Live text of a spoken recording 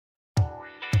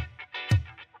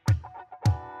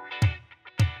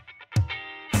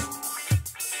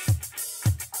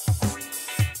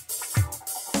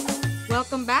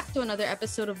Welcome back to another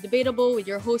episode of Debatable with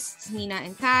your hosts Nina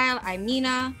and Kyle. I'm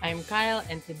Nina. I'm Kyle,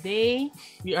 and today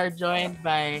we are joined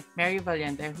by Mary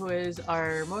Valiente, who is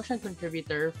our motion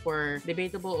contributor for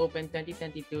Debatable Open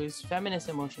 2022's Feminist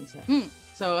Emotion Set.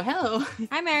 So, hello.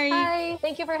 Hi, Mary. Hi,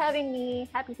 thank you for having me.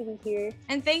 Happy to be here.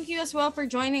 And thank you as well for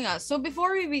joining us. So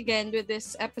before we begin with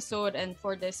this episode and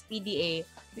for this PDA,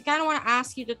 we kind of want to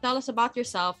ask you to tell us about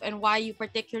yourself and why you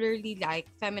particularly like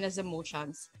feminist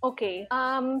emotions. Okay,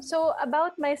 so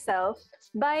about myself,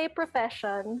 by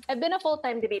profession, I've been a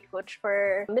full-time debate coach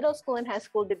for middle school and high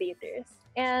school debaters.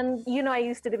 And, I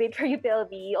used to debate for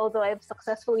UTLB, although I've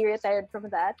successfully retired from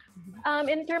that.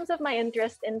 In terms of my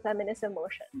interest in feminist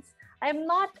emotions, I'm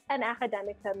not an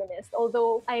academic feminist,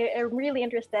 although I am really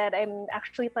interested. I'm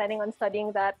actually planning on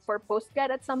studying that for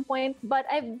postgrad at some point. But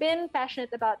I've been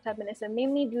passionate about feminism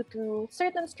mainly due to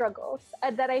certain struggles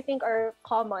that I think are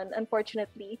common,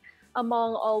 unfortunately,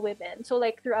 among all women. So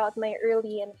like throughout my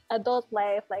early and adult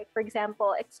life, like for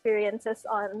example, experiences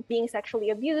on being sexually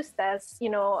abused as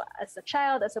a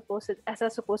child, as a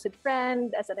supposed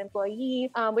friend, as an employee,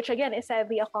 which again is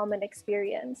sadly a common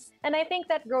experience. And I think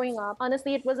that growing up,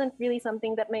 honestly, it wasn't really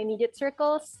something that my immediate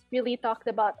circles really talked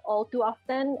about all too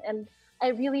often. And I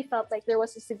really felt like there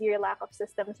was a severe lack of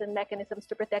systems and mechanisms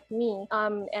to protect me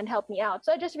and help me out.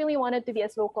 So I just really wanted to be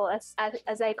as vocal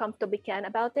as I comfortably can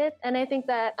about it. And I think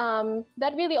that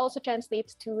that really also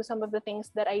translates to some of the things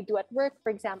that I do at work.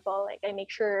 For example, like I make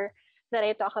sure that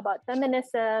I talk about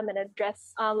feminism and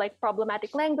address like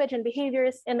problematic language and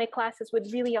behaviors in my classes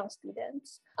with really young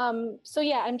students. So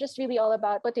yeah, I'm just really all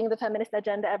about putting the feminist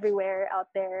agenda everywhere out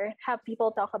there, have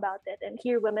people talk about it and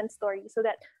hear women's stories so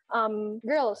that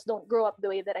girls don't grow up the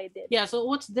way that I did. Yeah, so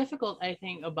what's difficult, I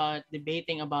think, about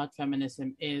debating about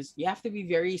feminism is you have to be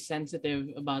very sensitive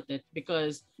about it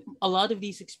because a lot of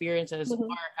these experiences are,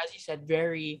 as you said,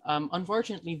 very,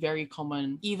 unfortunately, very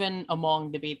common, even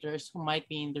among debaters who might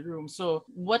be in the room. So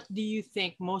what do you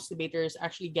think most debaters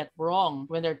actually get wrong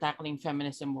when they're tackling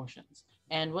feminist emotions?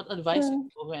 And what advice to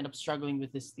people who end up struggling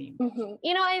with this theme?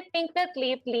 I think that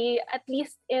lately, at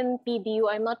least in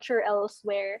PDU, I'm not sure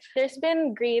elsewhere, there's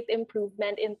been great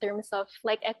improvement in terms of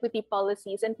like equity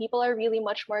policies, and people are really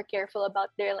much more careful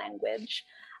about their language.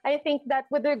 I think that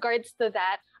with regards to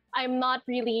that, I'm not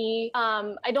really,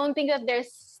 I don't think that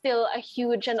there's still a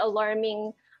huge and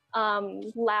alarming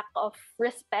lack of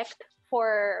respect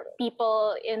for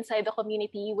people inside the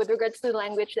community with regards to the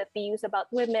language that they use about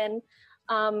women.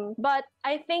 But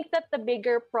I think that the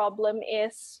bigger problem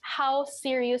is how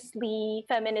seriously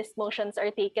feminist motions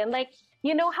are taken. Like,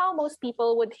 you know how most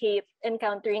people would hate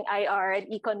encountering IR and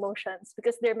econ motions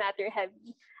because they're matter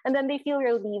heavy. And then they feel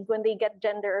relieved when they get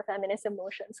gender or feminist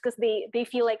emotions because they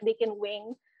feel like they can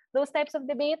wing those types of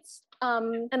debates.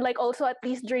 And like also, at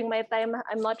least during my time,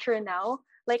 I'm not sure now,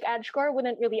 like AdScore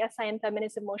wouldn't really assign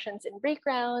feminist emotions in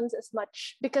breakdowns as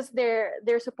much because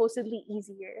they're supposedly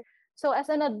easier. So as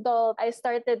an adult, I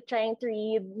started trying to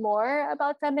read more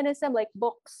about feminism, like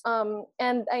books.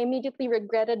 And I immediately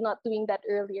regretted not doing that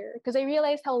earlier because I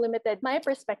realized how limited my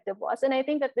perspective was. And I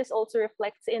think that this also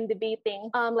reflects in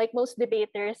debating. Like most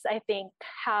debaters, I think,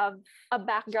 have a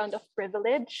background of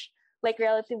privilege. Like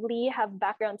relatively have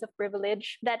backgrounds of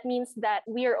privilege. That means that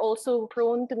we are also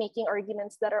prone to making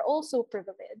arguments that are also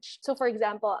privileged. So for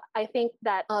example, I think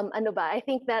that I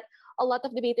think that a lot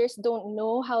of debaters don't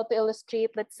know how to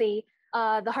illustrate, let's say,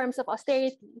 the harms of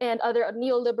austerity and other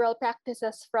neoliberal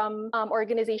practices from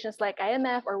organizations like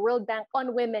IMF or World Bank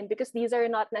on women because these are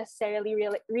not necessarily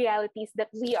realities that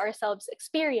we ourselves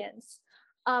experience.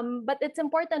 But it's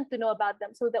important to know about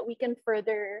them so that we can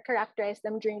further characterize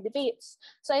them during debates.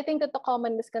 So I think that the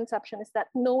common misconception is that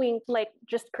knowing like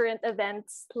just current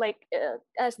events, like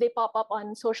as they pop up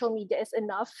on social media is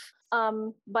enough,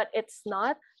 but it's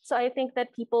not. So I think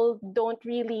that people don't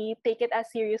really take it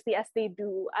as seriously as they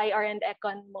do IR and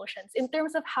econ motions in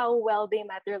terms of how well they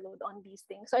matter load on these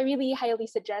things. So I really highly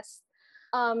suggest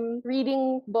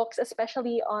reading books,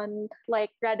 especially on like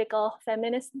radical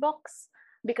feminist books,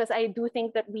 because I do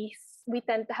think that we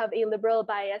tend to have a liberal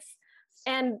bias.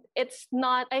 And it's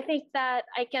not, I think that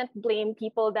I can't blame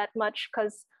people that much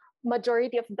because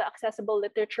majority of the accessible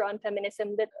literature on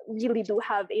feminism that really do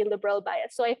have a liberal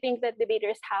bias. So I think that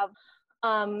debaters have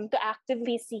to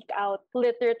actively seek out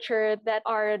literature that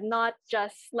are not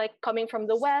just like coming from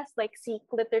the West, like seek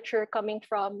literature coming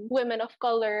from women of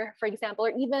color, for example,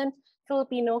 or even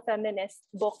Filipino feminist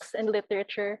books and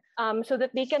literature, so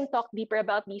that they can talk deeper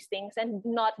about these things and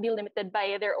not be limited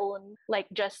by their own like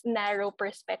just narrow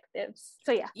perspectives.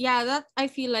 So yeah, that I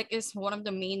feel like is one of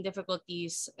the main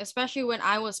difficulties, especially when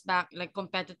I was back like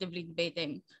competitively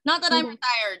debating. Not that I'm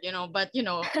retired, but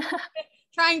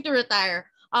trying to retire.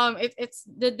 It's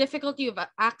the difficulty of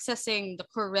accessing the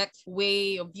correct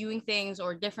way of viewing things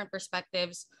or different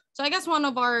perspectives. So I guess one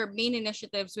of our main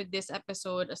initiatives with this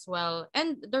episode as well,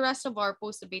 and the rest of our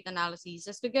post-debate analyses,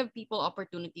 is to give people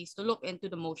opportunities to look into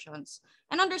the motions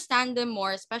and understand them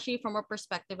more, especially from a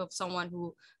perspective of someone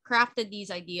who crafted these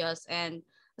ideas and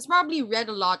has probably read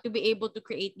a lot to be able to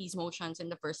create these motions in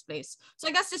the first place. So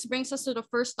I guess this brings us to the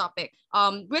first topic,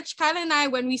 which Kyla and I,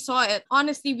 when we saw it,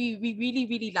 honestly, we really,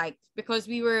 really liked, because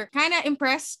we were kind of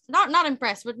impressed, not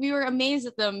impressed, but we were amazed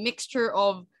at the mixture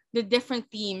of the different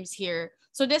themes here.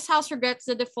 So this house regrets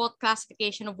the default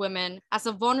classification of women as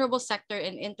a vulnerable sector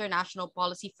in international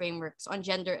policy frameworks on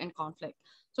gender and conflict.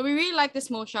 So we really like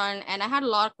this motion, and I had a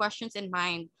lot of questions in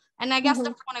mind. And I guess the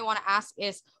first one I want to ask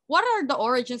is, what are the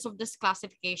origins of this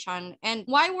classification, and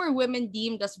why were women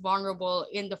deemed as vulnerable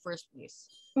in the first place?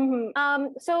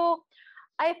 So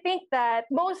I think that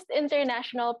most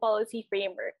international policy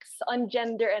frameworks on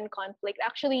gender and conflict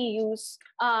actually use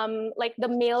like the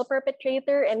male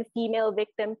perpetrator and female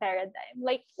victim paradigm.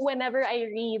 Like whenever I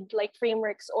read like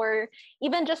frameworks or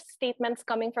even just statements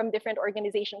coming from different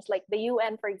organizations like the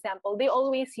UN, for example, they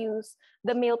always use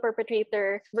the male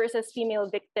perpetrator versus female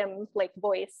victim like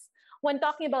voice. When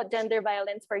talking about gender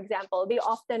violence, for example, they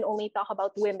often only talk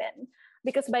about women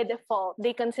because by default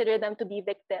they consider them to be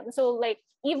victims. So like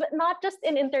even not just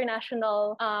in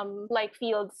international like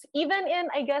fields, even in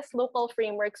I guess local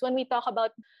frameworks, when we talk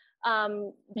about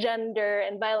gender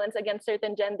and violence against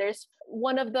certain genders,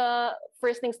 one of the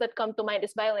first things that come to mind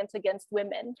is violence against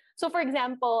women. So for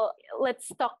example,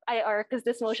 let's talk IR because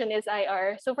this motion is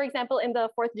IR. So for example, in the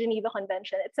Fourth Geneva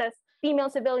Convention, it says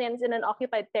female civilians in an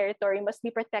occupied territory must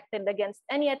be protected against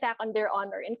any attack on their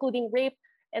honor, including rape,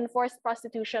 enforced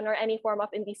prostitution, or any form of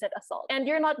indecent assault. And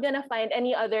you're not gonna find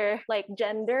any other like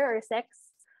gender or sex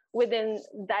within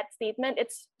that statement.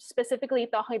 It's specifically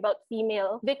talking about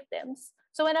female victims.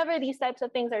 So whenever these types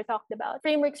of things are talked about,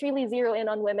 frameworks really zero in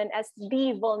on women as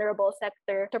the vulnerable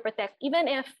sector to protect, even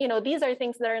if, you know, these are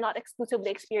things that are not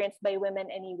exclusively experienced by women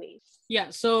anyways. Yeah,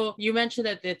 so you mentioned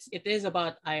that it is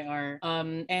about IR,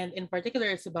 and in particular,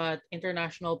 it's about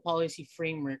international policy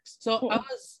frameworks. So I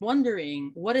was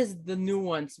wondering, what is the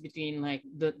nuance between like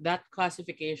that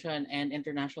classification and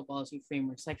international policy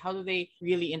frameworks? Like, how do they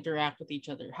really interact with each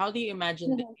other? How do you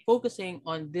imagine focusing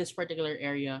on this particular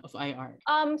area of IR?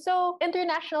 So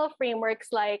international frameworks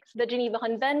like the Geneva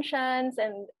Conventions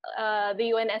and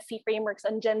the UNSC frameworks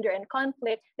on gender and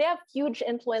conflict, they have huge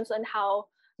influence on how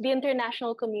the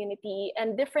international community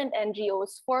and different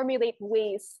NGOs formulate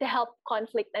ways to help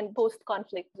conflict and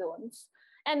post-conflict zones.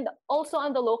 And also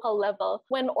on the local level,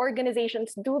 when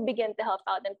organizations do begin to help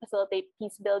out and facilitate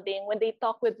peace building, when they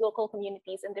talk with local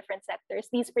communities in different sectors,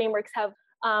 these frameworks have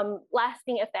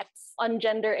lasting effects on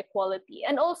gender equality.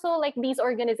 And also, like these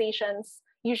organizations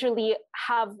usually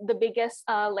have the biggest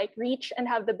like reach and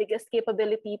have the biggest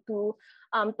capability to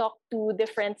talk to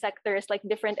different sectors, like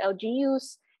different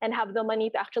LGUs, and have the money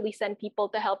to actually send people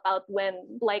to help out when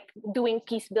like doing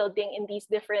peace building in these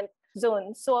different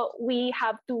zones. So we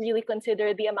have to really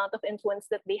consider the amount of influence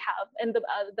that they have and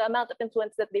the amount of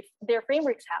influence that their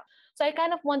frameworks have. So I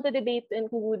kind of want the debate to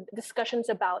include discussions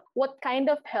about what kind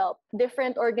of help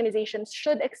different organizations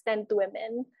should extend to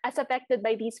women as affected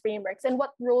by these frameworks, and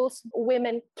what roles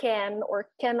women can or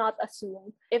cannot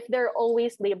assume if they're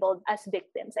always labeled as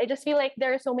victims. I just feel like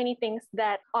there are so many things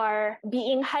that are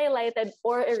being highlighted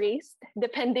or erased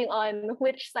depending on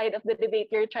which side of the debate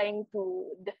you're trying to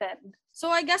defend. So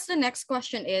I guess the next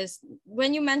question is,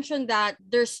 when you mentioned that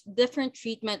there's different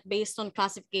treatment based on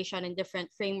classification and different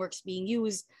frameworks being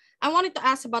used, I wanted to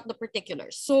ask about the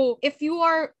particulars. So if you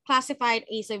are classified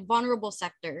as a vulnerable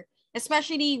sector,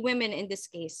 especially women in this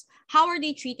case, how are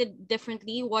they treated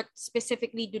differently? What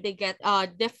specifically do they get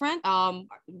different?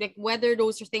 Like whether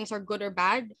those things are good or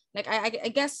bad? Like I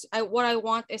guess what I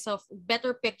want is a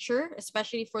better picture,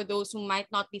 especially for those who might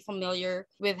not be familiar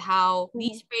with how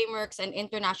these frameworks and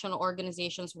international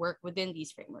organizations work within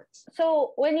these frameworks.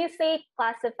 So when you say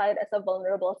classified as a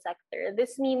vulnerable sector,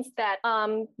 this means that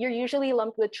you're usually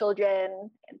lumped with children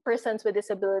and persons with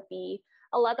disability.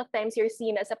 A lot of times you're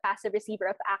seen as a passive receiver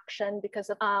of action because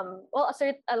of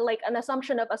like an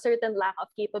assumption of a certain lack of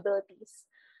capabilities.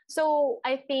 So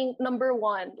I think number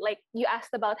one, like you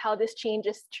asked about how this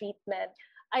changes treatment.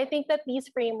 I think that these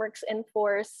frameworks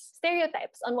enforce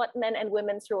stereotypes on what men and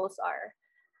women's roles are.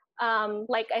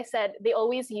 like I said, they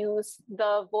always use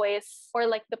the voice or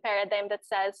like the paradigm that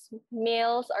says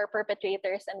males are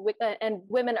perpetrators and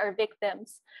women are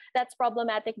victims. That's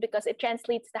problematic because it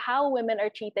translates to how women are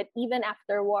treated even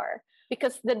after war.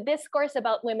 Because the discourse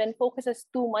about women focuses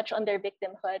too much on their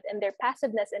victimhood and their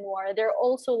passiveness in war, they're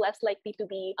also less likely to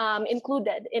be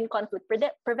included in conflict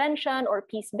prevention or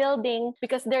peace building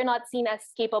because they're not seen as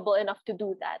capable enough to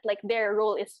do that. Like their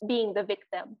role is being the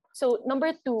victim. So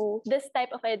number two, this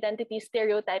type of identity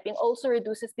stereotyping also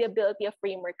reduces the ability of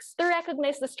frameworks to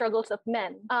recognize the struggles of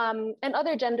men and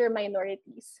other gender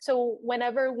minorities. So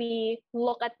whenever we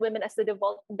look at women as the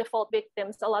default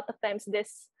victims, a lot of times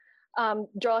this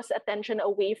draws attention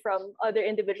away from other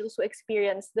individuals who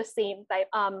experience the same type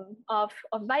of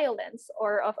violence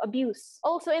or of abuse.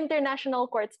 Also, international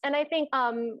courts. And I think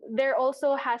there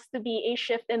also has to be a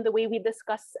shift in the way we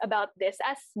discuss about this.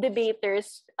 As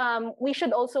debaters, we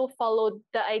should also follow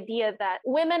the idea that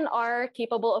women are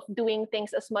capable of doing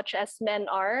things as much as men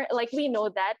are. Like, we know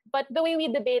that. But the way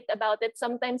we debate about it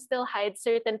sometimes still hides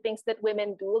certain things that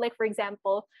women do. Like, for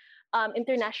example,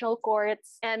 international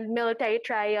courts and military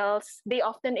trials, they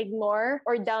often ignore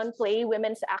or downplay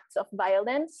women's acts of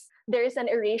violence. There is an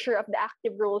erasure of the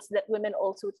active roles that women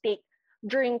also take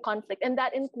during conflict, and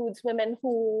that includes women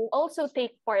who also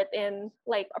take part in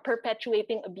like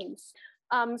perpetuating abuse.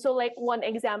 So like one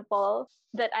example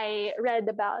that I read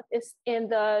about is in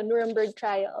the Nuremberg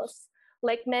trials.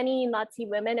 Like many Nazi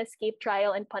women escaped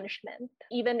trial and punishment,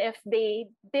 even if they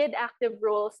did active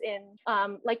roles in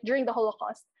like during the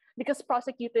Holocaust, because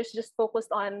prosecutors just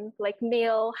focused on like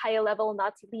male high-level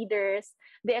Nazi leaders.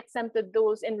 They exempted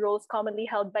those in roles commonly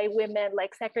held by women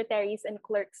like secretaries and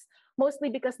clerks, mostly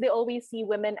because they always see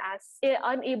women as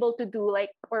unable to do like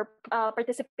or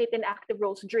participate in active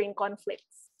roles during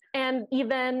conflicts. And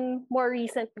even more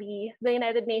recently, the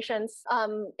United Nations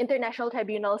international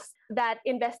tribunals that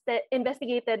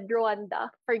investigated Rwanda,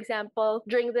 for example,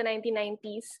 during the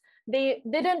 1990s, they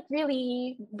didn't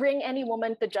really bring any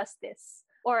woman to justice.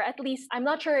 Or at least, I'm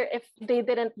not sure if they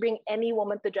didn't bring any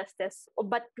woman to justice,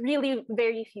 but really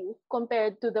very few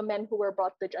compared to the men who were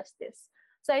brought to justice.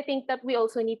 So I think that we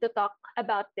also need to talk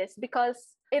about this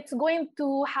because it's going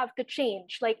to have to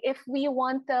change. Like if we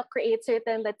want to create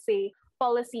certain, let's say,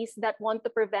 policies that want to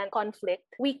prevent conflict,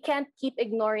 we can't keep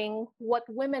ignoring what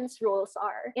women's roles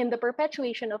are in the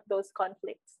perpetuation of those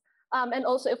conflicts. And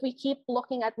also, if we keep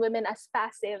looking at women as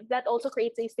passive, that also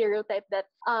creates a stereotype that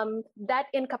that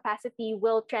incapacity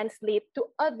will translate to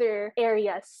other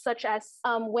areas, such as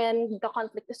when the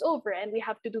conflict is over and we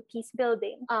have to do peace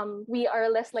building. We are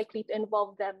less likely to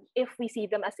involve them if we see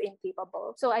them as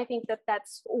incapable. So I think that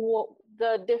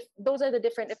those are the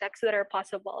different effects that are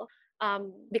possible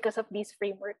because of these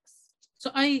frameworks. So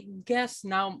I guess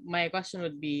now my question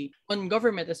would be on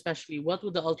government, especially, what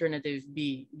would the alternative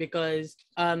be? Because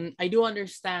I do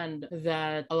understand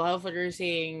that a lot of what you're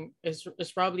saying is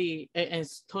probably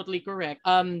is totally correct.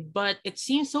 But it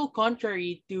seems so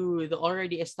contrary to the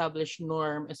already established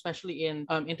norm, especially in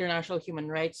international human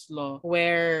rights law,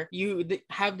 where you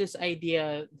have this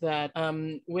idea that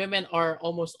women are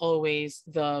almost always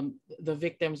the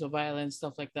victims of violence,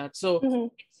 stuff like that. So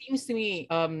it seems to me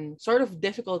sort of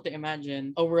difficult to imagine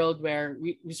a world where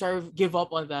we sort of give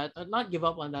up on that, not give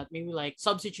up on that, maybe like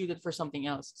substitute it for something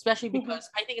else, especially because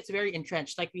I think it's very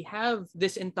entrenched. Like we have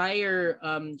this entire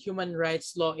human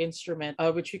rights law instrument,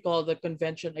 which we call the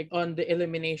Convention on the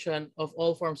Elimination of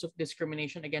All Forms of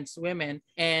Discrimination Against Women,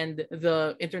 and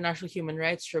the International Human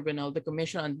Rights Tribunal, the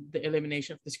Commission on the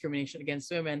Elimination of Discrimination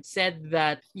Against Women, said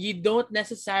that you don't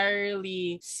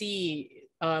necessarily see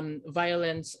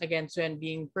violence against women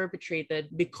being perpetrated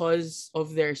because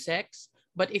of their sex.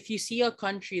 But if you see a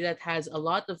country that has a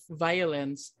lot of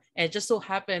violence, and it just so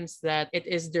happens that it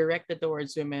is directed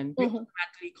towards women, we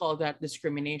automatically call that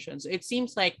discrimination. So it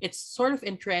seems like it's sort of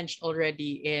entrenched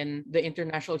already in the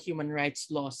international human rights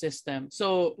law system.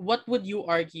 So what would you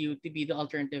argue to be the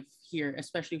alternative here,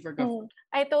 especially for government?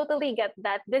 I totally get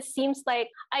that.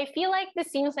 I feel like this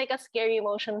seems like a scary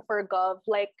motion for Gov.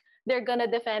 Like, they're gonna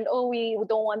defend, oh, we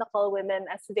don't want to call women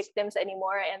as victims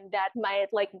anymore, and that might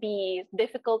like be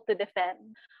difficult to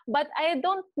defend. But I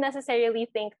don't necessarily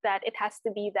think that it has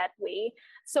to be that way.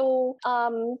 So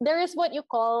there is what you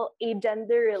call a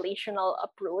gender relational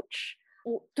approach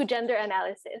to gender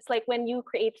analysis. Like when you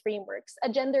create frameworks, a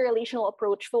gender relational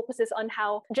approach focuses on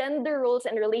how gender roles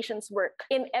and relations work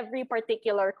in every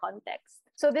particular context.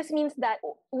 So this means that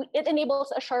it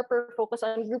enables a sharper focus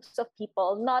on groups of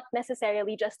people, not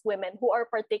necessarily just women who are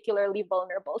particularly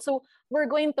vulnerable. So we're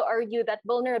going to argue that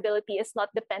vulnerability is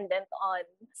not dependent on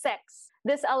sex.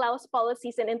 This allows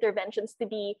policies and interventions to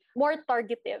be more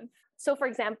targeted. So, for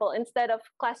example, instead of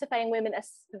classifying women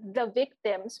as the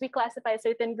victims, we classify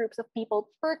certain groups of people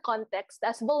per context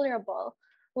as vulnerable,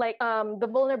 like the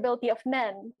vulnerability of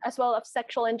men, as well as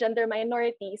sexual and gender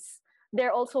minorities.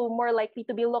 They're also more likely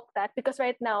to be looked at because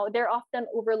right now they're often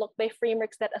overlooked by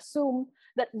frameworks that assume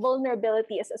that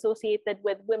vulnerability is associated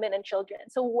with women and children.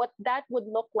 So, what that would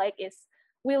look like is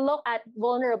we look at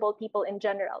vulnerable people in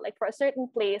general. Like for a certain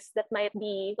place that might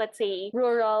be, let's say,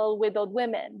 rural widowed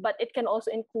women, but it can also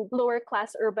include lower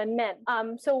class urban men.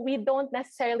 So we don't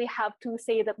necessarily have to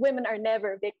say that women are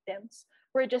never victims.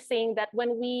 We're just saying that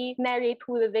when we narrate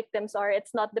who the victims are,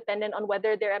 it's not dependent on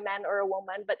whether they're a man or a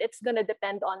woman, but it's going to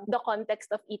depend on the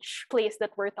context of each place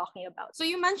that we're talking about. So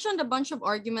you mentioned a bunch of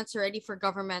arguments already for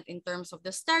government in terms of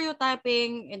the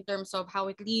stereotyping, in terms of how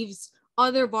it leaves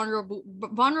other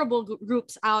vulnerable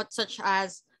groups out, such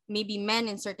as maybe men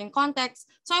in certain contexts.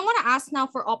 So I want to ask now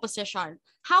for opposition.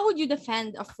 How would you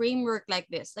defend a framework like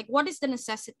this? Like, what is the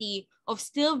necessity of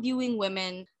still viewing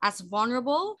women as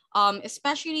vulnerable,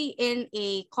 especially in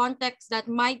a context that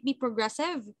might be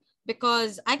progressive?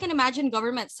 Because I can imagine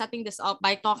government setting this up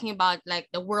by talking about like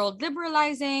the world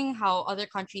liberalizing, how other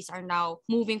countries are now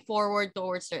moving forward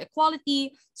towards their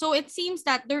equality. So it seems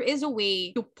that there is a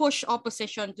way to push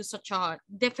opposition to such a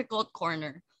difficult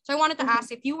corner. So I wanted to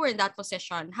ask, if you were in that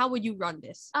position, how would you run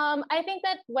this? I think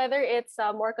that whether it's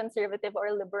a more conservative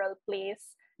or liberal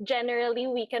place, generally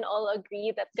we can all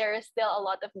agree that there is still a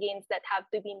lot of gains that have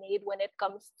to be made when it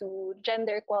comes to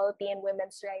gender equality and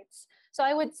women's rights. So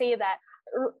I would say that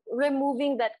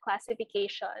removing that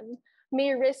classification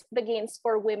may risk the gains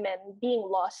for women being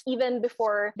lost even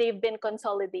before they've been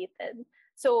consolidated.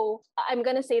 So I'm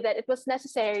going to say that it was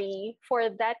necessary for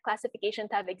that classification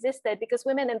to have existed because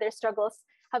women and their struggles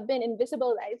have been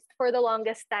invisibilized for the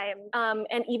longest time.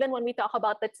 And even when we talk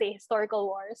about, let's say, historical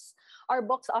wars, our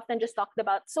books often just talked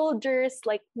about soldiers,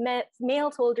 like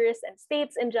male soldiers and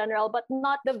states in general, but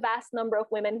not the vast number of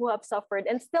women who have suffered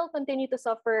and still continue to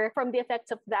suffer from the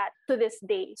effects of that to this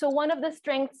day. So one of the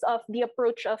strengths of the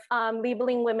approach of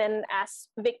labeling women as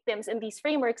victims in these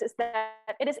frameworks is that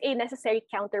it is a necessary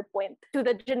counterpoint to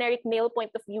the generic male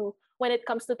point of view when it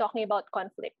comes to talking about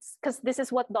conflicts, because this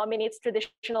is what dominates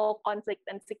traditional conflict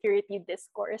and security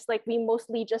discourse. Like we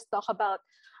mostly just talk about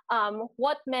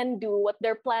what men do, what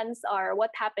their plans are,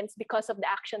 what happens because of the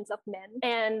actions of men,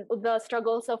 and the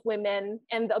struggles of women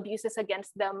and the abuses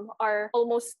against them are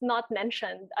almost not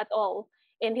mentioned at all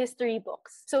in history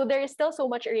books. So there is still so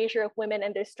much erasure of women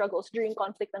and their struggles during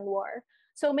conflict and war.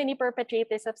 So many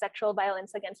perpetrators of sexual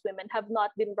violence against women have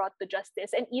not been brought to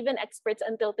justice. And even experts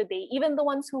until today, even the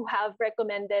ones who have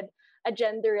recommended a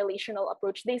gender relational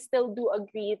approach, they still do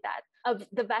agree that of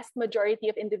the vast majority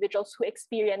of individuals who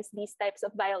experience these types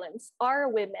of violence are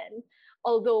women,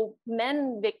 although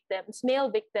male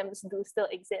victims do still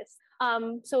exist.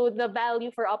 So the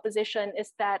value for opposition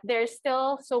is that there's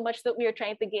still so much that we are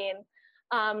trying to gain.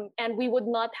 And we would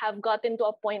not have gotten to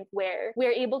a point where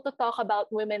we're able to talk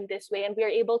about women this way and we're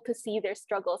able to see their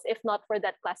struggles if not for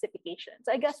that classification.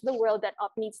 So I guess the world that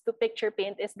Op needs to picture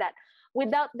paint is that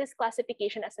without this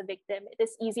classification as a victim, it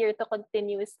is easier to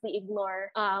continuously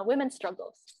ignore women's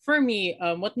struggles. For me,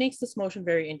 what makes this motion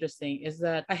very interesting is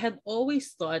that I had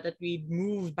always thought that we'd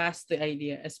move past the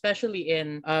idea, especially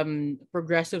in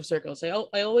progressive circles.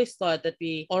 I always thought that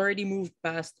we already moved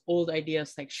past old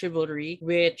ideas like chivalry,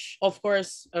 which of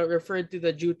course referred to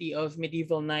the duty of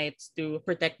medieval knights to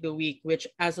protect the weak, which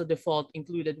as a default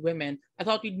included women. I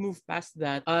thought we'd move past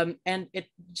that. And it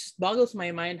just boggles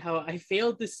my mind how I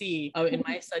failed to see in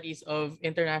my studies of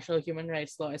international human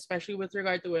rights law, especially with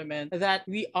regard to women, that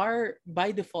we are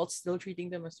by default still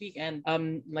treating them as weak and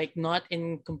like not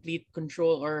in complete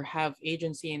control or have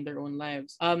agency in their own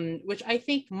lives. Which I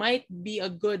think might be a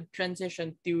good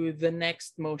transition to the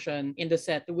next motion in the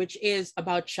set, which is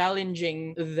about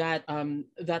challenging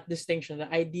that distinction,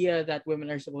 the idea that women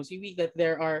are supposed to be weak, that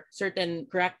there are certain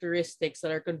characteristics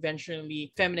that are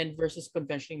conventionally feminine versus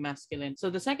conventionally masculine. So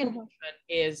the second motion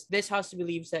is this House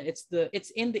believes that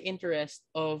it's in the interest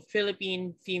of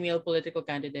Philippine female political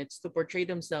candidates to portray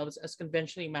themselves as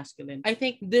conventionally masculine. I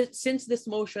think since this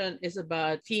motion is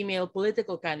about female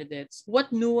political candidates,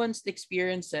 what nuanced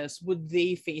experiences would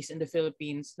they face in the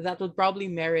Philippines that would probably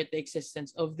merit the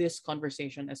existence of this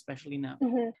conversation, especially now?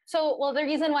 So, well, the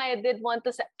reason why I did want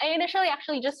to say, I initially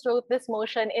actually just wrote this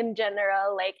motion in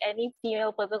general, like any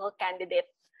female political candidate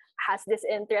has this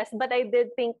interest. But I did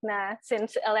think na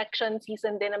since election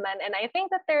season din naman, and I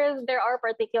think that there are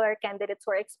particular candidates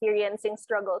who are experiencing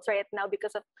struggles right now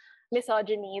because of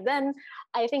misogyny, then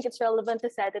I think it's relevant to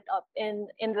set it up in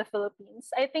the Philippines.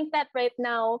 I think that right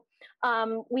now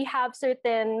we have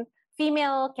certain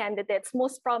female candidates,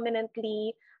 most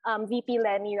prominently VP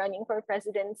Lenny running for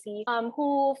presidency,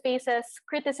 who faces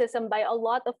criticism by a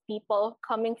lot of people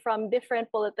coming from different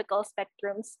political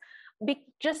spectrums,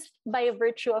 just by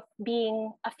virtue of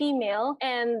being a female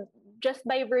and just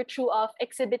by virtue of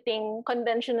exhibiting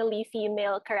conventionally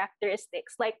female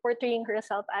characteristics, like portraying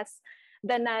herself as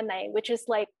the nanay, which is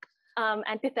like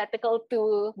antithetical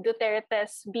to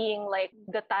Duterte's being like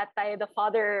the tatay, the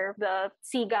father, the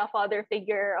siga father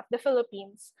figure of the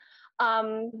Philippines.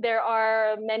 There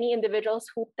are many individuals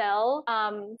who tell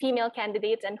female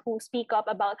candidates and who speak up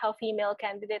about how female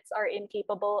candidates are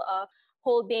incapable of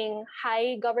holding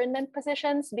high government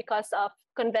positions because of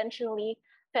conventionally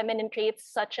feminine traits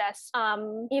such as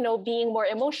being more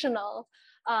emotional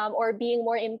or being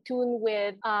more in tune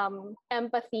with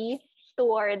empathy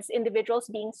towards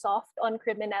individuals, being soft on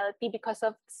criminality because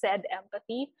of said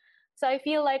empathy. So I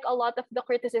feel like a lot of the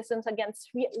criticisms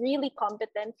against really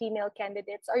competent female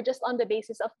candidates are just on the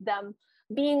basis of them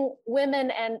being women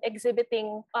and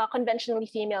exhibiting conventionally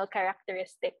female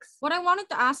characteristics. What I wanted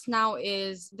to ask now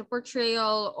is the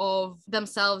portrayal of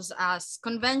themselves as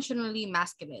conventionally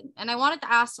masculine. And I wanted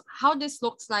to ask how this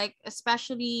looks like,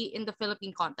 especially in the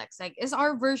Philippine context. Like, is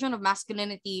our version of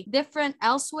masculinity different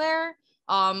elsewhere?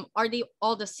 Are they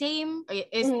all the same?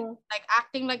 Is it like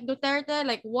acting like Duterte?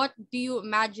 Like, what do you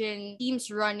imagine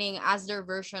teams running as their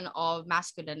version of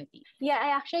masculinity? Yeah,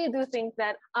 I actually do think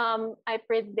that I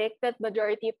predict that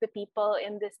majority of the people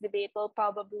in this debate will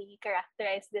probably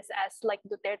characterize this as like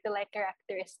Duterte-like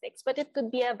characteristics, but it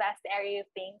could be a vast area of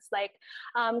things. Like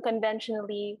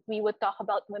conventionally, we would talk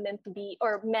about women to be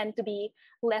or men to be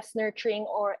less nurturing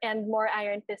and more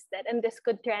iron-fisted, and this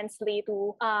could translate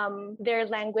to their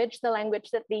language, the language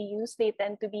that they use. They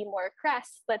tend to be more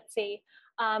crass, let's say.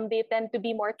 They tend to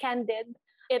be more candid.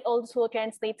 It also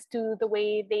translates to the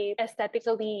way they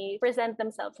aesthetically present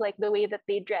themselves, like the way that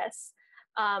they dress.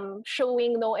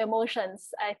 Showing no emotions,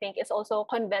 I think, is also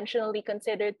conventionally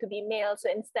considered to be male. So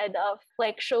instead of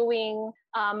like showing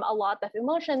a lot of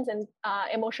emotions and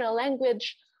emotional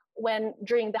language when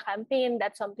during the campaign,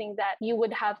 that's something that you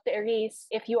would have to erase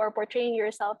if you are portraying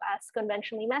yourself as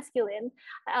conventionally masculine.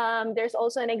 There's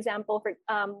also an example for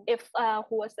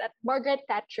who was that? Margaret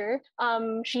Thatcher.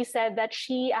 She said that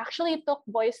she actually took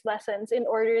voice lessons in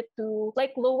order to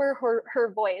like lower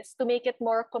her voice to make it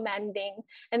more commanding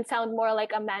and sound more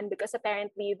like a man, because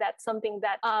apparently that's something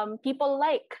that people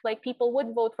like people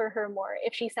would vote for her more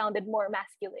if she sounded more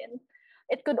masculine.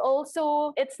 It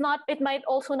might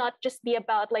also not just be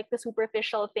about like the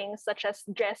superficial things such as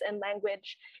dress and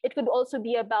language. It could also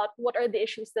be about what are the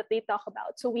issues that they talk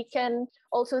about. So we can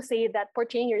also say that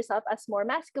portraying yourself as more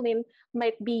masculine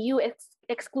might be you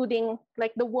excluding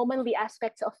like the womanly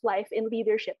aspects of life in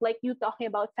leadership, like you talking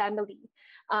about family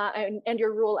and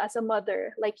your role as a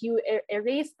mother, like you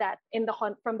erase that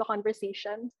from the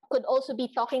conversation. Could also be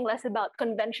talking less about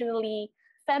conventionally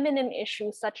feminine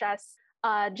issues such as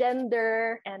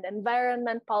gender and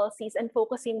environment policies, and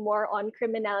focusing more on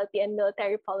criminality and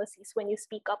military policies when you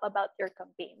speak up about your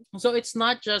campaign. So it's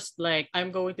not just like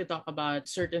I'm going to talk about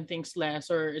certain things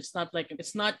less, or it's not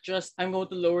just I'm going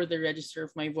to lower the register of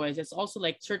my voice. It's also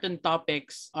like certain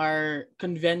topics are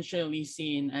conventionally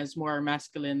seen as more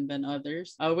masculine than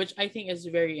others, which I think is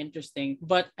very interesting.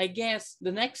 But I guess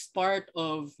the next part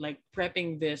of like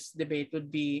prepping this debate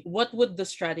would be, what would the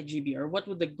strategy be, or what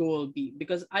would the goal be?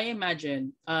 Because I imagine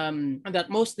that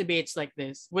most debates like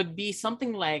this would be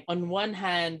something like, on one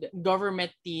hand,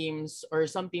 government teams or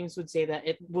some teams would say that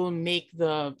it will make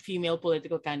the female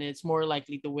political candidates more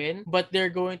likely to win, but they're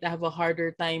going to have a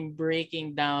harder time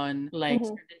breaking down like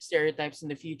certain stereotypes in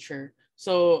the future.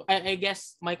 So I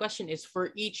guess my question is, for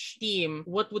each team,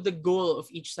 what would the goal of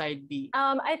each side be?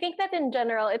 I think that in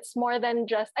general, it's more than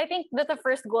just, I think that the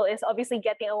first goal is obviously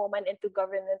getting a woman into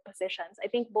government positions. I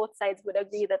think both sides would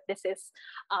agree that this is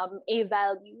a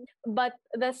value. But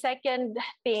the second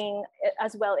thing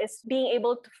as well is being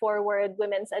able to forward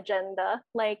women's agenda,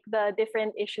 like the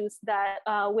different issues that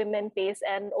women face,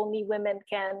 and only women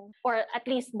can, or at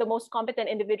least the most competent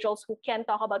individuals who can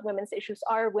talk about women's issues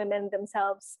are women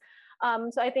themselves.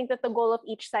 So I think that the goal of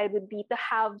each side would be to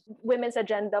have women's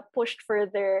agenda pushed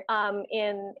further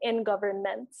in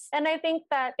governments. And I think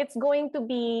that it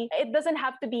doesn't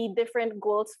have to be different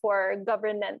goals for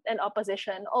government and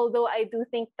opposition. Although I do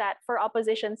think that for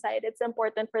opposition side, it's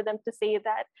important for them to say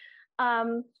that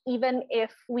even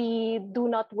if we do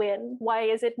not win, why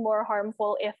is it more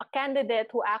harmful if a candidate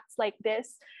who acts like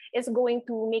this is going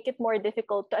to make it more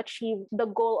difficult to achieve the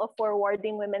goal of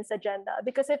forwarding women's agenda?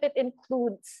 Because if it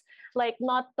includes like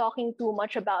not talking too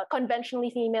much about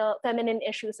conventionally feminine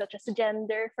issues such as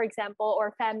gender, for example,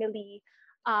 or family,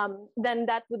 then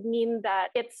that would mean that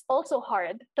it's also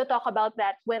hard to talk about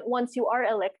that when once you are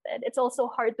elected. It's also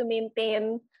hard to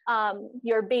maintain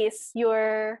your base,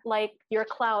 your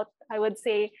clout, I would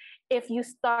say, if you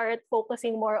start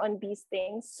focusing more on these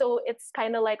things. So it's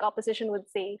kind of like opposition would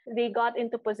say, they got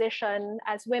into position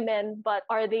as women, but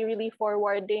are they really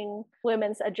forwarding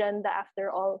women's agenda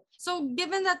after all? So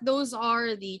given that those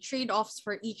are the trade-offs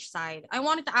for each side, I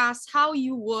wanted to ask how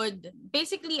you would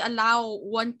basically allow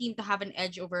one team to have an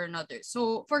edge over another.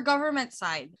 So for government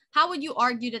side, how would you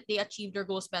argue that they achieve their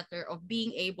goals better of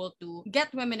being able to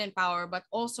get women in power, but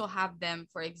also have them,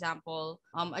 for example,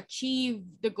 achieve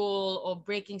the goal of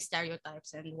breaking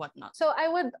stereotypes and whatnot? So I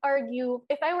would argue,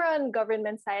 if I were on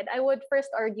government side, I would first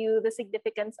argue the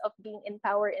significance of being in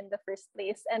power in the first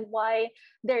place and why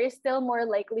there is still more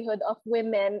likelihood of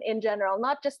women in general,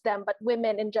 not just them, but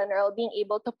women in general being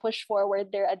able to push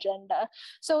forward their agenda.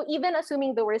 So even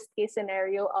assuming the worst case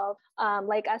scenario of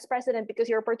like as president, because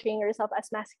you're portraying yourself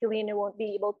as masculine, you won't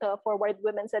be able to forward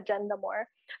women's agenda more.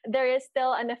 There is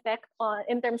still an effect on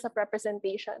in terms of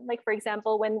representation. Like for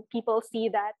example, when people see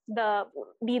that the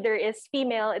leader is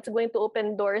female, it's going to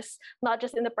open doors not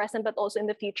just in the present but also in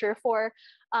the future for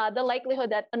the likelihood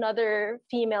that another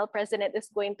female president is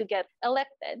going to get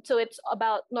elected. So it's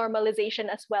about normalization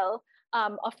as well.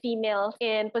 Of females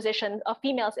in positions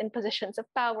of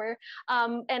power,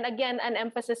 and again, an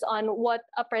emphasis on what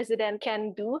a president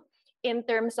can do in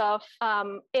terms of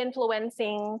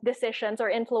influencing decisions or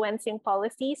influencing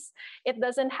policies. It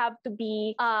doesn't have to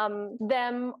be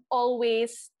them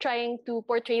always trying to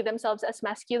portray themselves as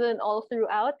masculine all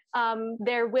throughout.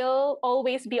 There will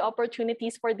always be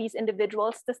opportunities for these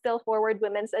individuals to still forward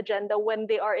women's agenda when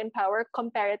they are in power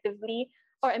comparatively,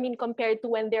 or I mean, compared to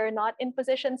when they're not in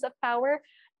positions of power.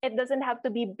 It doesn't have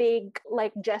to be big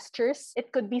like gestures.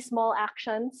 It could be small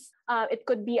actions. It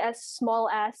could be as small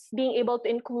as being able to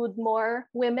include more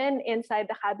women inside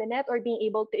the cabinet, or being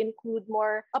able to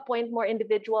appoint more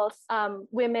individuals,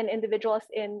 women individuals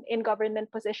in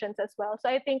government positions as well. So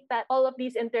I think that all of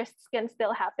these interests can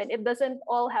still happen. It doesn't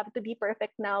all have to be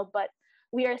perfect now, but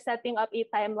we are setting up a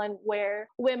timeline where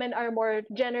women are more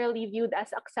generally viewed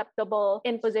as acceptable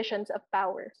in positions of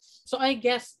power. So I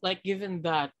guess, like, given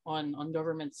that on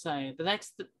government side, the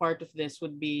next part of this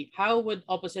would be, how would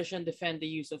opposition defend the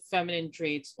use of feminine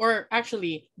traits, or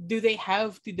actually, do they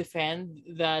have to defend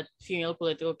that female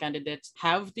political candidates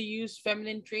have to use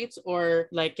feminine traits, or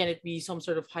like, can it be some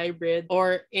sort of hybrid?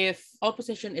 Or if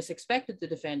opposition is expected to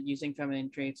defend using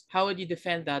feminine traits, how would you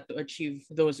defend that to achieve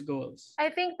those goals? I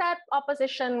think that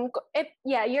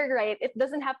yeah, you're right. It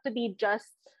doesn't have to be just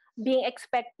being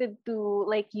expected to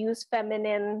like use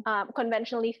feminine,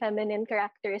 conventionally feminine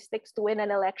characteristics to win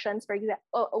an elections, for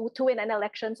example, to win an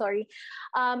election. Sorry,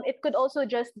 it could also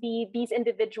just be these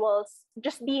individuals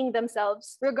just being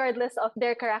themselves, regardless of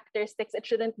their characteristics. It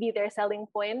shouldn't be their selling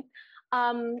point.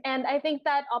 And I think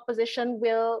that opposition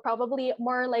will probably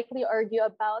more likely argue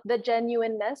about the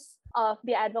genuineness of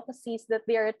the advocacies that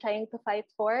they are trying to fight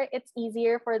for. It's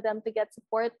easier for them to get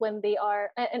support and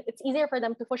it's easier for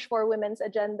them to push for women's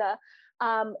agenda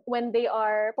when they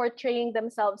are portraying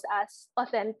themselves as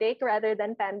authentic rather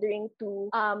than pandering to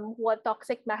what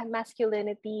toxic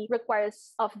masculinity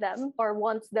requires of them or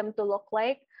wants them to look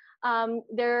like.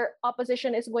 Their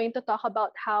opposition is going to talk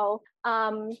about how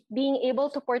being able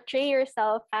to portray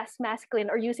yourself as masculine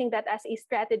or using that as a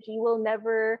strategy will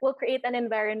create an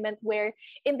environment where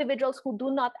individuals who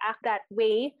do not act that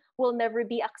way will never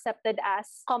be accepted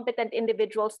as competent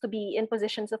individuals to be in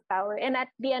positions of power. And at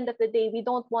the end of the day, we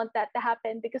don't want that to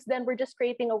happen, because then we're just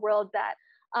creating a world that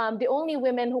the only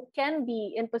women who can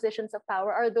be in positions of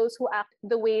power are those who act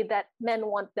the way that men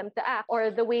want them to act,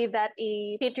 or the way that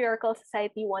a patriarchal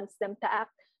society wants them to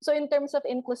act. So in terms of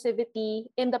inclusivity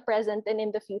in the present and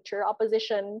in the future,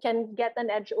 opposition can get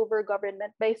an edge over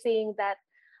government by saying that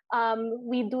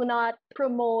we do not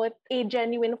promote a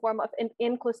genuine form of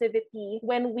inclusivity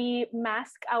when we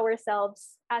mask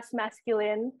ourselves as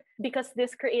masculine, because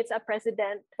this creates a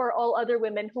precedent for all other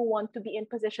women who want to be in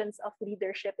positions of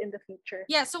leadership in the future.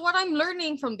 Yeah, so what I'm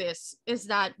learning from this is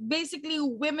that basically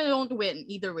women don't win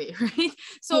either way, right?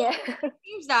 So Yeah. it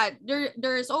seems that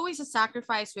there's always a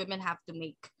sacrifice women have to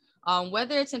make.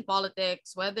 Whether it's in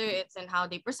politics, whether it's in how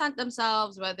they present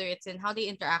themselves, whether it's in how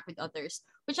they interact with others,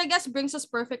 which I guess brings us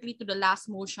perfectly to the last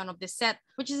motion of this set,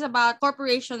 which is about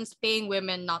corporations paying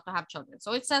women not to have children.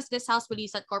 So it says this House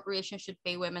believes that corporations should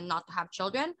pay women not to have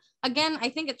children. Again, I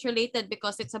think it's related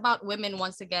because it's about women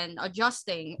once again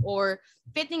adjusting or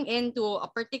fitting into a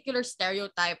particular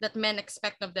stereotype that men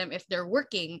expect of them if they're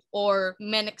working, or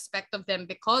men expect of them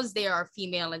because they are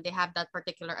female and they have that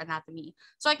particular anatomy.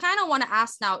 So I kind of want to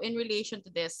ask now, in relation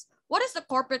to this, what is the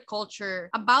corporate culture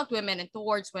about women and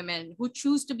towards women who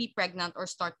choose to be pregnant or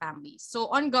start families? So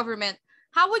on government,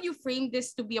 how would you frame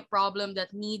this to be a problem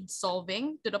that needs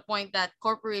solving to the point that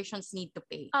corporations need to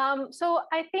pay? So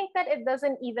I think that it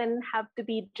doesn't even have to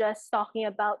be just talking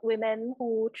about women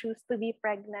who choose to be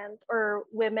pregnant or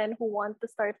women who want to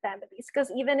start families.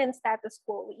 Because even in status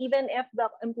quo, even if the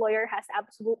employer has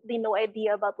absolutely no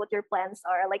idea about what your plans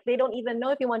are, like they don't even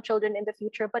know if you want children in the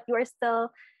future, but you are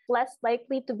still less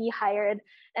likely to be hired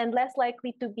and less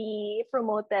likely to be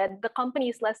promoted. The company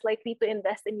is less likely to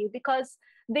invest in you because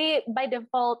they, by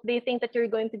default, they think that you're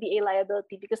going to be a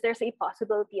liability because there's a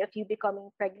possibility of you becoming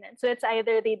pregnant. So it's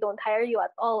either they don't hire you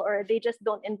at all or they just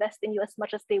don't invest in you as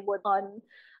much as they would on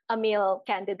a male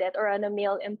candidate or on a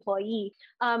male employee.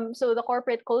 So the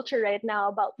corporate culture right now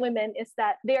about women is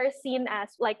that they are seen as,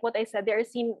 like what I said, they are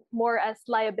seen more as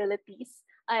liabilities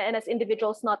and as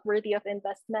individuals not worthy of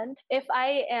investment. If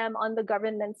I am on the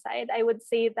government side, I would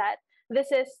say that this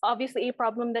is obviously a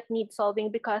problem that needs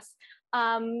solving because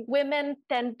women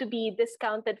tend to be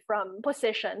discounted from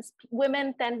positions.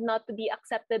 Women tend not to be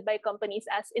accepted by companies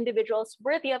as individuals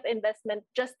worthy of investment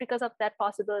just because of that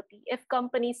possibility. If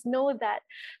companies know that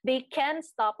they can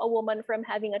stop a woman from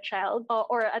having a child,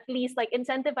 or at least like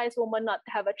incentivize women not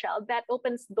to have a child, that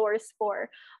opens doors for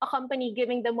a company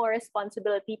giving them more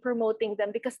responsibility, promoting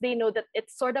them because they know that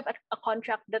it's sort of a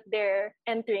contract that they're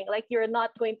entering. Like you're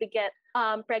not going to get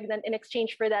pregnant in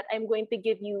exchange for that. I'm going to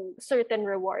give you certain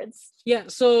rewards. Yeah,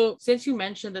 so since you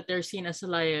mentioned that they're seen as a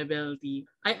liability,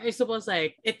 I suppose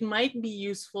like it might be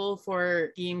useful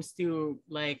for teams to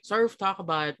like sort of talk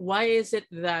about why is it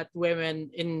that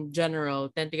women in general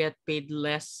tend to get paid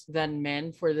less than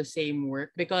men for the same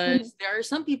work? Because there are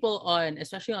some people on,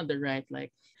 especially on the right,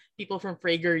 like people from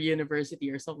Prager University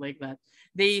or something like that.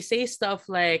 They say stuff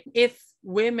like, if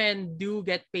women do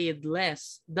get paid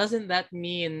less, doesn't that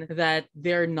mean that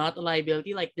they're not a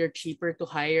liability? Like they're cheaper to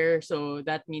hire, so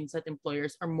that means that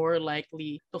employers are more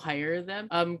likely to hire them.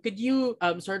 Could you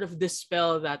sort of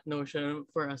dispel that notion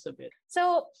for us a bit?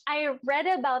 So I read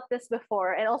about this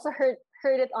before and also heard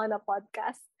it on a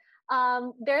podcast.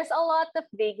 There's a lot of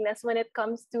vagueness when it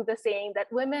comes to the saying that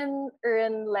women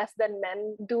earn less than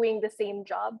men doing the same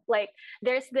job. Like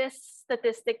there's this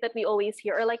statistic that we always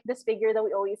hear, or like this figure that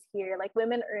we always hear, like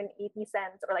women earn 80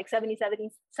 cents or like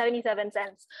 77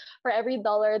 cents for every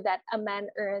dollar that a man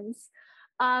earns.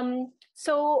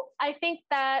 So I think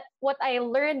that what I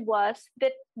learned was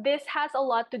that this has a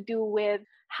lot to do with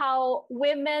how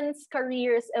women's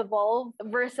careers evolve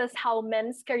versus how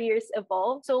men's careers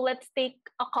evolve. So let's take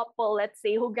a couple, let's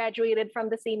say, who graduated from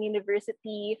the same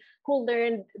university, who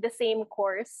learned the same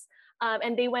course,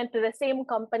 and they went to the same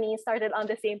company, started on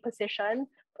the same position.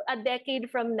 A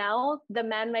decade from now, the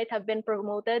man might have been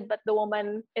promoted, but the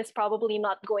woman is probably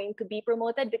not going to be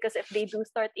promoted because if they do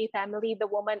start a family, the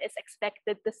woman is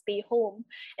expected to stay home.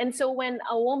 And so when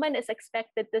a woman is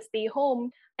expected to stay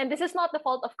home, and this is not the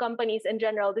fault of companies in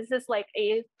general, this is like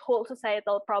a whole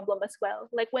societal problem as well.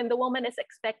 Like when the woman is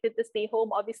expected to stay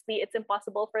home, obviously it's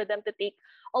impossible for them to take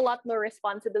a lot more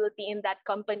responsibility in that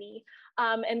company.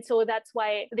 And so that's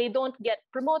why they don't get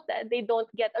promoted, they don't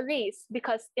get a raise,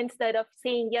 because instead of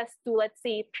saying yes to, let's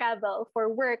say, travel for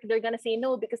work, they're going to say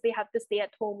no because they have to stay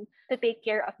at home to take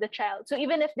care of the child. So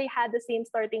even if they had the same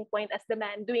starting point as the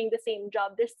man doing the same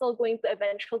job, they're still going to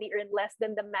eventually earn less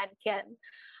than the man can.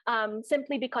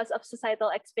 Simply because of societal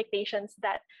expectations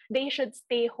that they should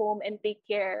stay home and take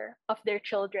care of their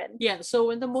children. Yeah, so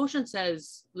when the motion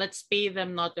says let's pay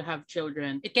them not to have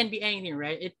children, it can be anything,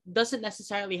 right? It doesn't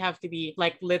necessarily have to be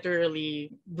like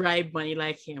literally bribe money,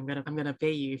 like, hey, I'm gonna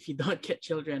pay you if you don't get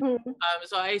children.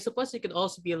 So I suppose it could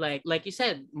also be like you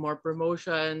said, more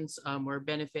promotions, more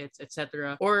benefits,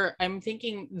 etc. Or I'm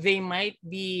thinking they might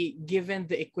be given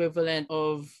the equivalent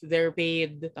of their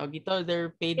paid,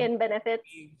 their paid In benefits.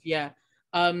 yeah.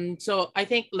 So I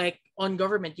think like on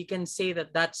government, you can say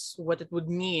that that's what it would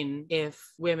mean if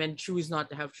women choose not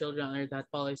to have children under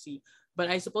that policy. But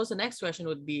I suppose the next question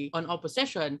would be on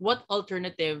opposition, what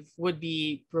alternative would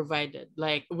be provided?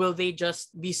 Like, will they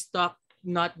just be stuck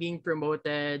not being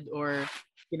promoted, or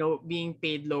being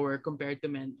paid lower compared to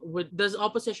men. Does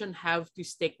opposition have to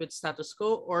stick with status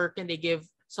quo, or can they give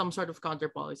some sort of counter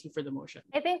policy for the motion?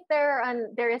 I think there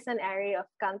is an array of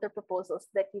counter proposals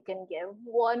that you can give.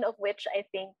 One of which I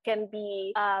think can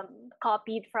be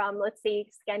copied from, let's say,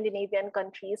 Scandinavian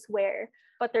countries where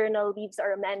paternal leaves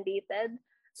are mandated.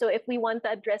 So if we want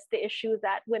to address the issue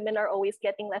that women are always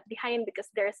getting left behind because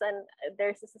there's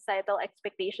a societal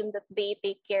expectation that they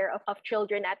take care of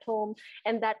children at home,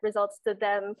 and that results to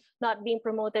them not being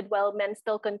promoted while men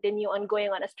still continue on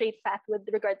going on a straight path with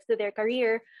regards to their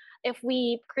career. If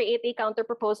we create a counter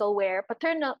proposal where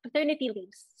paternity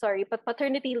leaves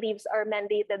are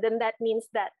mandated, then that means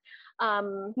that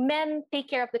men take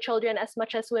care of the children as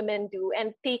much as women do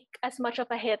and take as much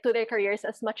of a hit to their careers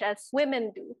as much as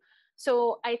women do.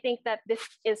 So I think that this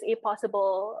is a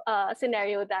possible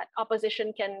scenario that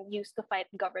opposition can use to fight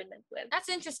government with. That's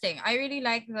interesting. I really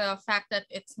like the fact that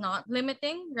it's not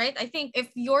limiting, right? I think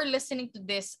if you're listening to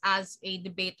this as a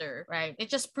debater, right, it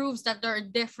just proves that there are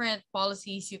different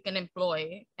policies you can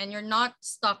employ and you're not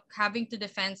stuck having to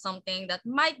defend something that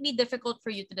might be difficult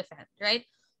for you to defend, right?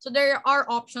 So there are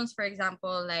options, for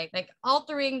example, like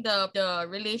altering the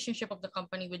relationship of the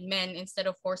company with men instead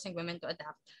of forcing women to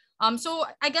adapt. So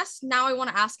I guess now I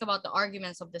want to ask about the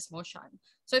arguments of this motion.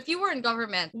 So if you were in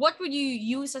government, what would you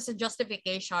use as a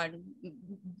justification,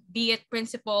 be it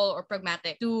principle or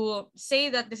pragmatic, to say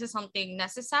that this is something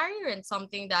necessary and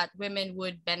something that women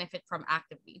would benefit from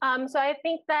actively? So I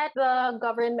think that the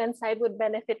government side would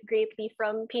benefit greatly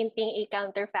from painting a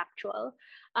counterfactual.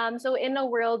 So in a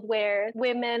world where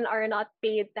women are not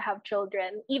paid to have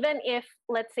children, even if,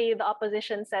 let's say, the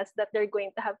opposition says that they're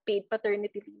going to have paid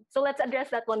paternity leave. So let's address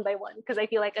that one by one, because I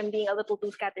feel like I'm being a little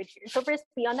too scattered here. So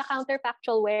firstly, on the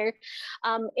counterfactual, where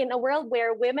in a world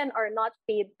where women are not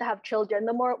paid to have children,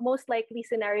 the most likely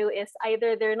scenario is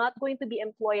either they're not going to be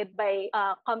employed by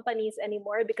companies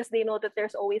anymore because they know that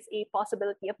there's always a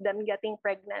possibility of them getting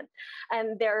pregnant,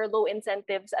 and there are low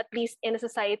incentives, at least in a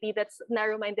society that's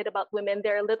narrow-minded about women.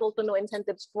 There are little to no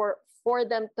incentives for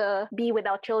them to be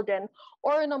without children.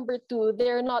 Or number two,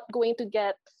 they're not going to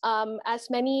get as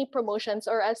many promotions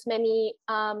or as many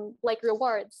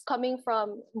rewards coming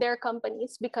from their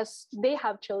companies because they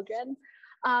have children.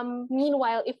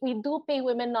 Meanwhile, if we do pay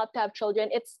women not to have children,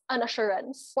 it's an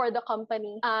assurance for the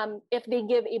company. If they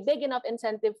give a big enough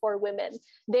incentive for women,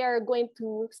 they are going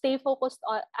to stay focused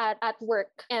at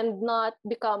work and not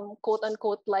become quote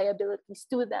unquote liabilities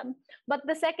to them. But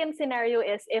the second scenario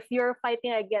is if you're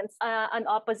fighting against an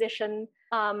opposition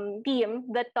team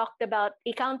that talked about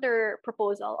a counter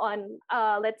proposal on,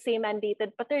 let's say,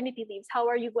 mandated paternity leaves, how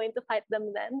are you going to fight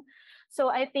them then? So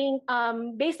I think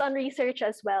based on research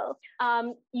as well,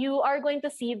 you are going to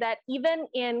see that even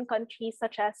in countries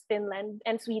such as Finland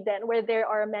and Sweden, where there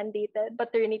are mandated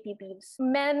paternity leaves,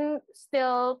 men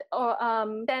still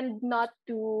tend not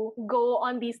to go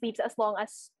on these leaves as long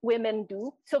as women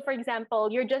do. So for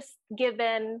example, you're just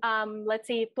given, let's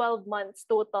say, 12 months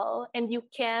total, and you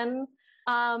can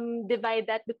divide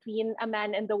that between a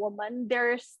man and the woman.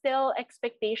 There's still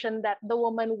expectation that the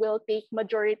woman will take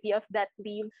majority of that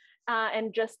leave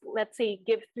and just, let's say,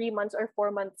 give 3 months or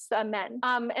 4 months to a man.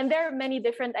 And there are many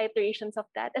different iterations of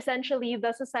that. Essentially,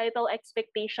 the societal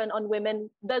expectation on women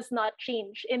does not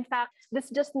change. In fact, this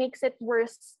just makes it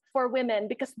worse for women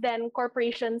because then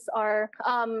corporations are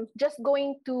just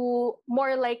going to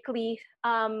more likely,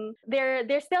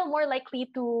 they're still more likely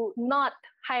to not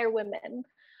hire women.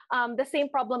 The same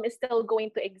problem is still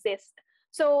going to exist.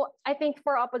 So I think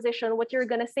for opposition, what you're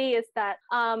going to say is that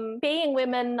paying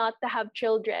women not to have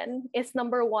children is,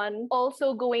 number one,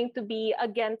 also going to be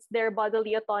against their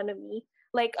bodily autonomy,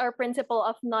 like our principle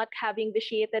of not having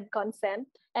vitiated consent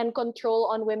and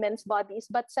control on women's bodies.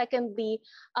 But secondly,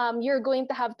 you're going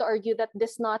to have to argue that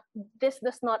this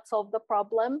does not solve the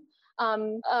problem.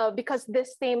 Because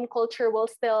this same policy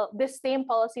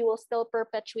will still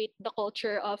perpetuate the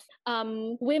culture of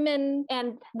women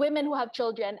who have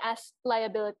children as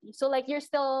liabilities. So like you're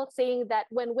still saying that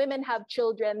when women have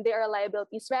children, they are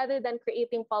liabilities, rather than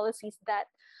creating policies that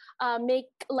make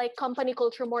like company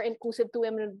culture more inclusive to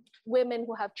women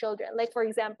who have children. Like for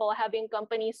example, having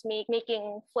companies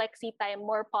making flexi time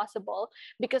more possible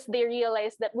because they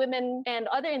realize that women and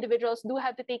other individuals do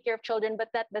have to take care of children, but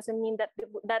that doesn't mean that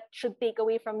that should take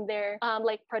away from their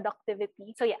like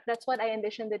productivity. So yeah, that's what I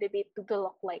envision the debate to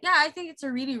look like. Yeah, I think it's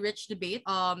a really rich debate.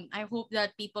 I hope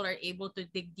that people are able to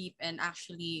dig deep and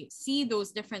actually see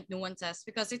those different nuances,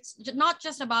 because it's not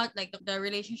just about like the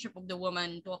relationship of the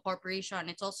woman to a corporation.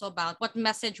 It's also about what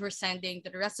message we're sending to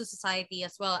the rest of society,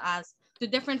 as well as to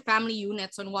different family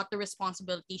units on what the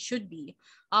responsibility should be.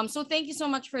 So thank you so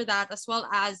much for that, as well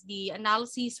as the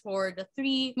analyses for the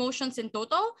 3 motions in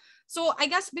total. So I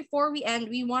guess before we end,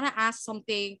 we want to ask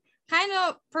something kind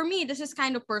of, for me, this is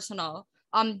kind of personal.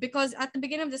 Because at the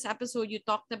beginning of this episode, you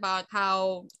talked about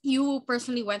how you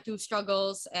personally went through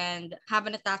struggles and have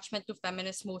an attachment to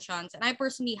feminist motions. And I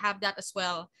personally have that as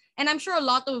well. And I'm sure a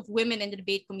lot of women in the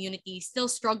debate community still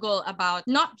struggle about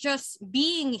not just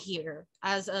being here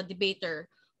as a debater,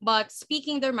 but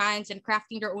speaking their minds and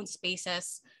crafting their own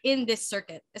spaces in this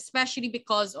circuit, especially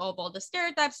because of all the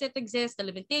stereotypes that exist, the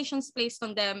limitations placed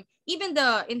on them, even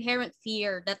the inherent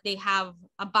fear that they have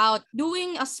about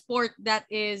doing a sport that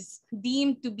is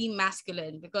deemed to be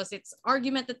masculine because it's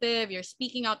argumentative, you're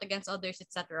speaking out against others,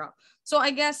 etc. So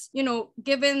I guess,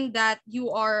 given that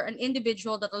you are an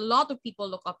individual that a lot of people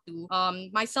look up to,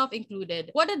 myself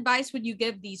included, what advice would you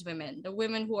give these women, the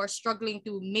women who are struggling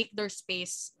to make their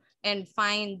space and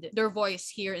find their voice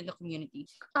here in the community?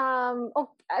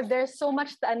 There's so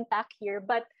much to unpack here,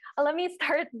 but let me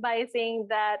start by saying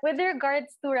that with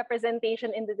regards to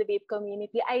representation in the debate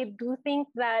community, I do think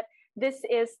that this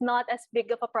is not as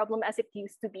big of a problem as it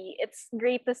used to be. It's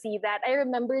great to see that. I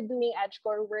remember doing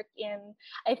AdCore work in,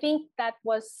 I think that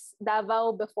was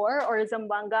Davao before or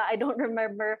Zamboanga, I don't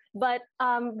remember. But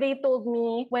they told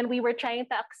me when we were trying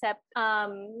to accept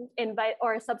invite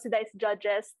or subsidized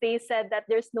judges, they said that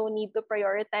there's no need to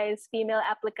prioritize female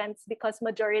applicants because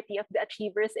majority of the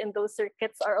achievers in those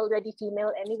circuits are already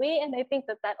female anyway. And I think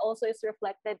that also is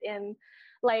reflected in,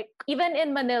 like, even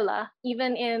in Manila,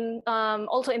 even in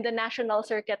also in the national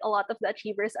circuit, a lot of the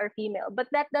achievers are female. But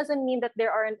that doesn't mean that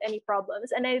there aren't any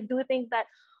problems. And I do think that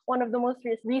one of the most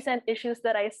recent issues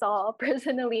that I saw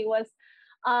personally was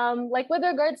like with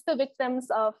regards to victims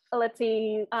of, let's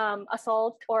say,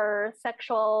 assault or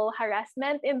sexual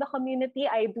harassment in the community.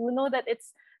 I do know that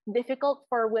it's difficult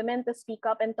for women to speak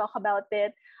up and talk about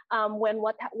it when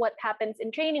what happens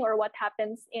in training or what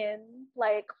happens in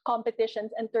like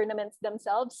competitions and tournaments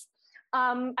themselves.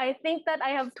 I think that I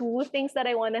have 2 things that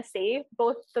I want to say,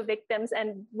 both to victims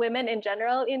and women in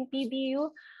general in PDU.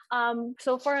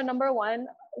 So for number 1,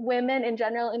 women in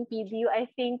general in PDU, I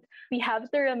think we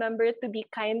have to remember to be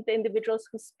kind to individuals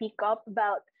who speak up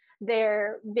about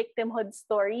their victimhood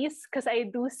stories, because I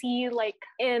do see, like,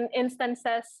 in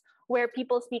instances where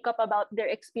people speak up about their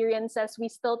experiences, we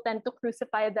still tend to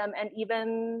crucify them and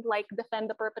even like defend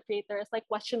the perpetrators, like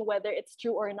question whether it's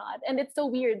true or not. And it's so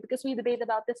weird because we debate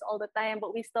about this all the time,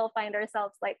 but we still find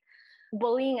ourselves like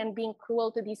bullying and being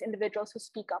cruel to these individuals who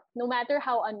speak up, no matter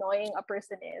how annoying a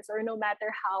person is or no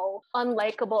matter how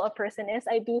unlikable a person is.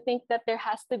 I do think that there's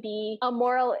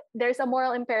a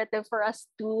moral imperative for us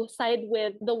to side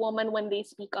with the woman when they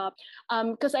speak up.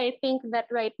 Because I think that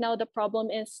right now the problem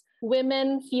is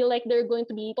women feel like they're going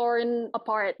to be torn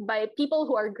apart by people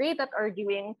who are great at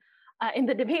arguing in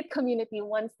the debate community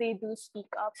once they do speak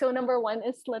up. So number 1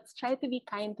 is, let's try to be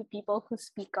kind to people who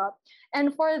speak up.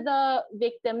 And for the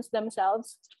victims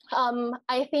themselves,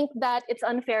 I think that it's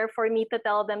unfair for me to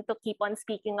tell them to keep on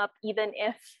speaking up even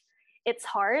if it's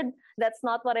hard. That's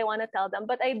not what I want to tell them.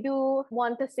 But I do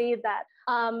want to say that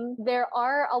there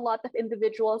are a lot of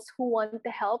individuals who want to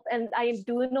help. And I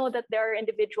do know that there are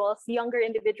individuals, younger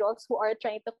individuals, who are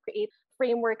trying to create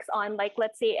frameworks on, like,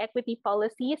 let's say, equity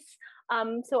policies.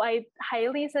 So I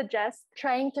highly suggest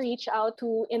trying to reach out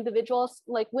to individuals,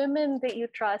 like women that you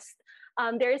trust.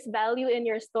 There's value in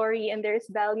your story and there's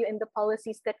value in the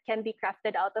policies that can be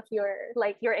crafted out of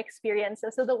your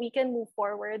experiences so that we can move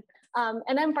forward.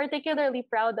 And I'm particularly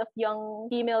proud of young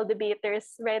female debaters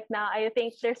right now. I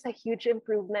think there's a huge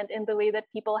improvement in the way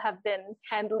that people have been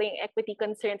handling equity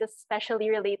concerns, especially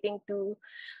relating to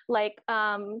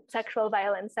sexual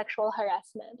violence, sexual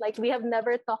harassment. Like, we have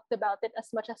never talked about it as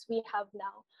much as we have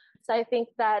now. So I think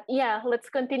that, let's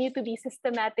continue to be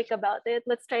systematic about it.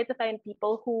 Let's try to find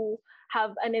people who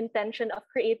have an intention of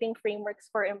creating frameworks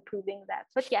for improving that.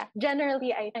 But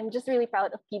generally, I'm just really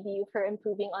proud of PDU for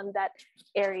improving on that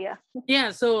area.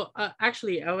 Yeah, so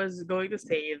actually, I was going to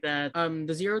say that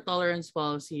the zero tolerance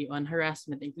policy on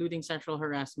harassment, including sexual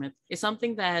harassment, is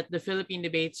something that the Philippine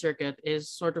debate circuit is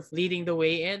sort of leading the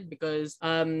way in, because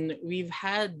we've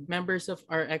had members of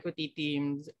our equity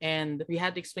teams and we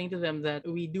had to explain to them that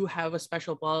we do have a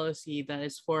special policy that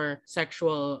is for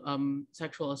sexual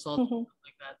assault,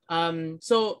 like that.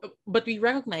 But we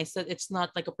recognize that it's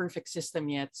not like a perfect system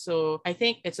yet. So I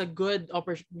think it's a good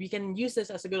opportunity. We can use this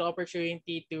as a good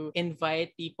opportunity to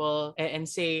invite people and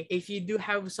say, if you do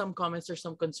have some comments or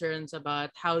some concerns about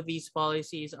how these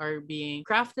policies are being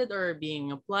crafted or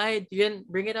being applied, you can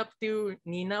bring it up to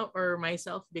Nina or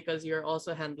myself, because you're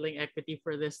also handling equity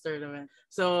for this tournament.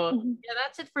 So yeah,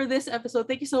 that's it for this episode.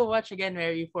 Thank you so much again,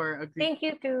 Mary, for agreeing. Thank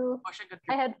you too.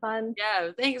 I had fun.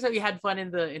 Yeah, thanks. We had fun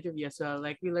in the interview as well.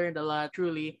 Like, we learned a lot,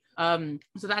 truly.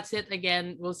 So that's it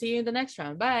again. We'll see you in the next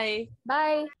round. Bye.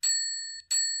 Bye.